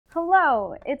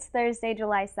Hello, it's Thursday,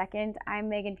 July 2nd. I'm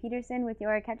Megan Petersen with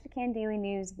your Ketchikan Daily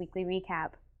News Weekly Recap.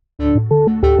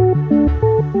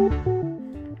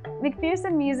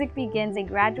 McPherson Music begins a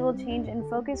gradual change in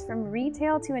focus from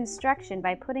retail to instruction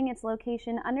by putting its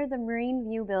location under the Marine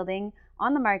View building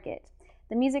on the market.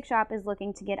 The music shop is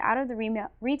looking to get out of the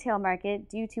retail market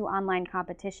due to online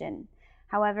competition.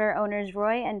 However, owners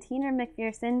Roy and Tina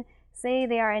McPherson say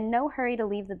they are in no hurry to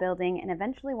leave the building and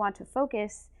eventually want to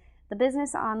focus the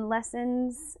business on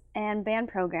lessons and band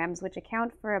programs, which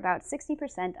account for about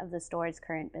 60% of the store's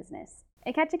current business.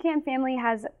 A Ketchikan family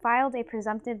has filed a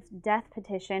presumptive death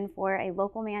petition for a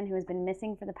local man who has been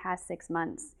missing for the past 6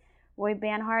 months. Roy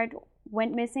Banhart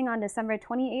went missing on December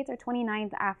 28th or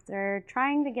 29th after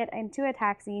trying to get into a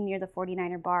taxi near the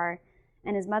 49er bar,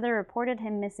 and his mother reported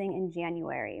him missing in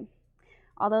January.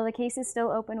 Although the case is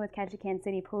still open with Ketchikan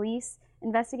City Police,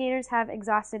 investigators have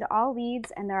exhausted all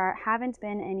leads and there haven't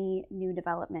been any new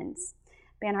developments.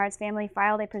 Banhart's family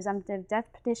filed a presumptive death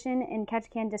petition in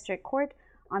Ketchikan District Court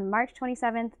on March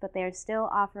 27th, but they are still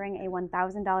offering a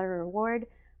 $1,000 reward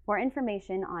for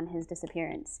information on his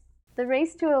disappearance. The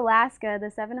Race to Alaska,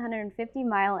 the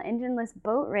 750-mile engineless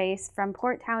boat race from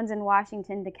Port Townsend,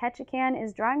 Washington to Ketchikan,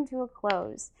 is drawing to a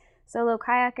close. Solo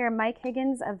kayaker Mike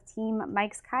Higgins of Team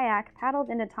Mike's Kayak paddled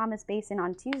into Thomas Basin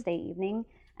on Tuesday evening,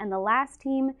 and the last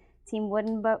team,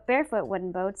 Barefoot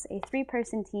Wooden Boats, a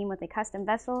 3-person team with a custom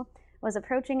vessel, was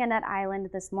approaching Annette Island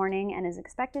this morning and is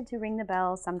expected to ring the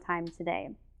bell sometime today.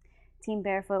 Team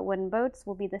Barefoot Wooden Boats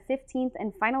will be the 15th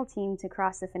and final team to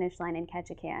cross the finish line in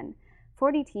Ketchikan.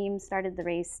 40 teams started the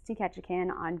race to Ketchikan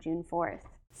on June 4th.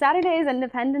 Saturday is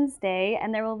Independence Day,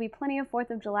 and there will be plenty of 4th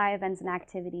of July events and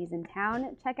activities in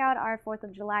town. Check out our 4th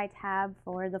of July tab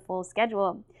for the full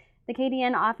schedule. The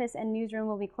KDN office and newsroom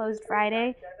will be closed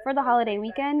Friday for the holiday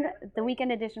weekend. The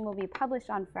weekend edition will be published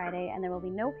on Friday, and there will be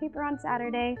no paper on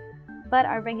Saturday, but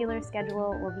our regular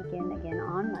schedule will begin again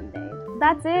on Monday.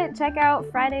 That's it. Check out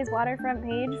Friday's waterfront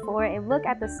page for a look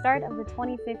at the start of the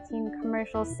 2015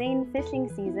 commercial Seine fishing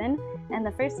season and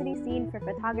the first city scene for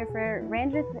photographer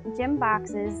Ranjith Jim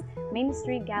Box's Main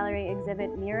Street Gallery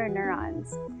exhibit Mirror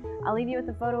Neurons. I'll leave you with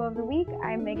the photo of the week.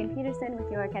 I'm Megan Petersen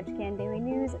with your Ketchikan Daily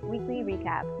News Weekly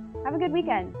Recap. Have a good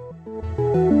weekend.